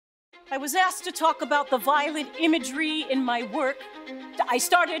I was asked to talk about the violent imagery in my work. I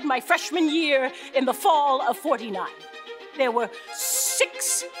started my freshman year in the fall of '49. There were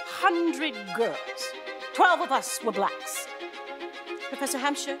 600 girls. 12 of us were blacks. Professor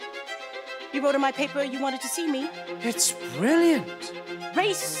Hampshire, you wrote in my paper you wanted to see me. It's brilliant.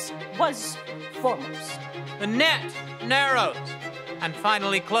 Race was foremost. The net narrows and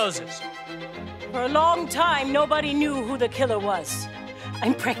finally closes. For a long time, nobody knew who the killer was.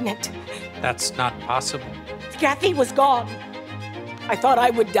 I'm pregnant. That's not possible. Kathy was gone. I thought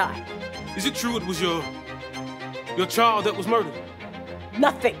I would die. Is it true it was your child that was murdered?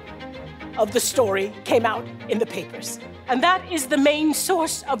 Nothing of the story came out in the papers. And that is the main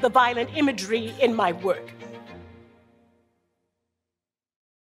source of the violent imagery in my work.